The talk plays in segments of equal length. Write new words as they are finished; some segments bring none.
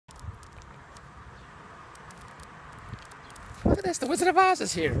at this. The Wizard of Oz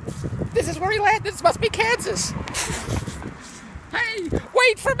is here. This is where he landed. This must be Kansas. Hey,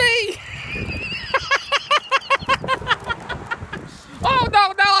 wait for me. Oh,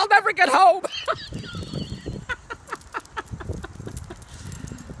 no, I'll never get home.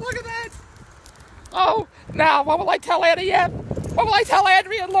 Look at that. Oh, now, what will I tell Annie M? What will I tell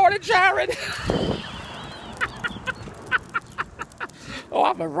Andrea, Lord, and Jared? Oh,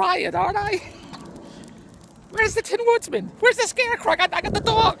 I'm a riot, aren't I? Where's the Tin Woodsman? Where's the Scarecrow? I got the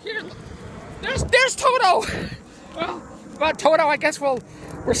dog. Here. There's Toto. Well, Toto, I guess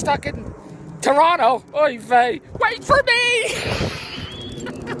we're stuck in Toronto. Oy vey. Wait for me!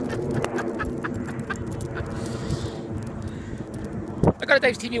 I go to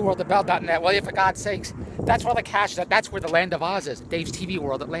Dave's TV World at Bell.net. Well, yeah, for God's sakes. That's where the cash is. That's where the Land of Oz is. Dave's TV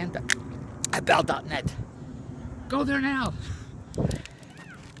World at Bell.net. Go there now.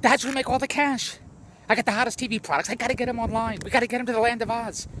 That's where we make all the cash. I got the hottest TV products. I gotta get them online. We gotta get them to the Land of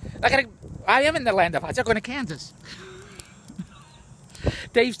Oz. I am in the Land of Oz. They're going to Kansas.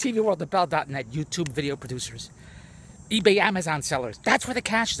 Dave's TV World at Bell.net. YouTube video producers. eBay, Amazon sellers. That's where the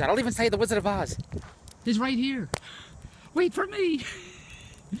cash is at. I'll even say the Wizard of Oz is right here. Wait for me.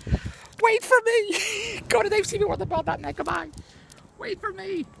 Wait for me. Go to Dave's TV World at Bell.net. Goodbye. Wait for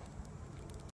me.